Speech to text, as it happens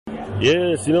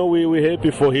Yes, we're happy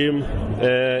for him,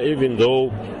 even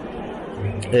though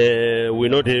we're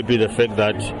not happy the fact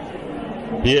that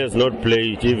he has not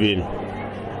played even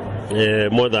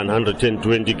more than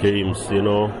 120 games,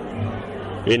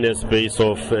 in a space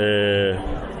of,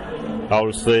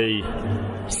 I'll say,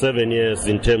 7 years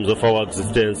in terms of our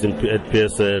existence at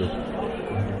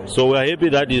PSL. So we are happy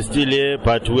that he's still here,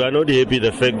 but we are not happy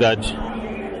the fact that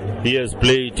he has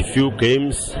played few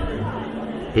games.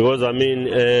 Because,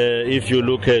 if you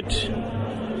look at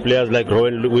players like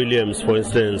Rowan Williams, for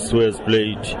instance, who has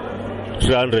played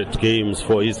 300 games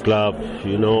for his club,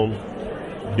 you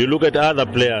look at other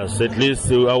players, at least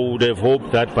I would have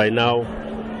hoped that by now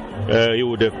he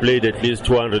would have played at least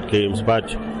 200 games. But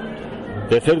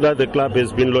the fact that the club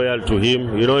has been loyal to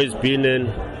him, it's been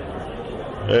an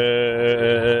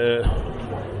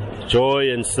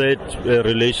joy and sad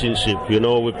relationship.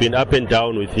 We've been up and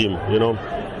down with him,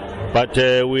 But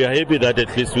we are happy that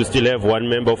at least we still have one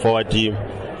member of our team,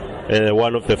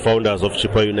 one of the founders of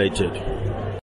Chippa United.